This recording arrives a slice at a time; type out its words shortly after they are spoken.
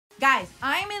Guys,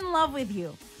 I'm in love with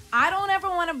you. I don't ever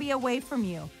want to be away from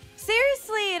you.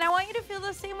 Seriously, and I want you to feel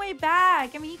the same way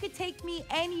back. I mean, you could take me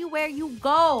anywhere you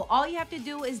go. All you have to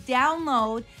do is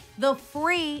download the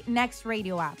free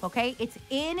NextRadio app, okay? It's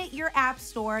in your app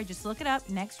store. Just look it up,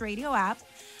 NextRadio app.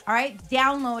 All right,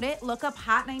 download it. Look up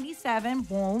Hot 97.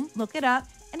 Boom, look it up.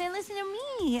 And then listen to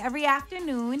me every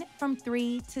afternoon from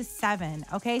 3 to 7,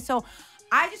 okay? So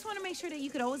I just want to make sure that you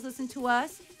could always listen to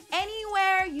us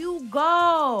anywhere you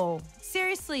go.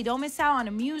 Seriously, don't miss out on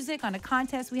the music, on the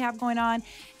contest we have going on.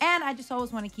 And I just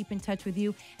always want to keep in touch with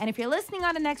you. And if you're listening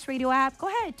on the NextRadio app, go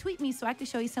ahead, tweet me so I can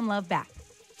show you some love back.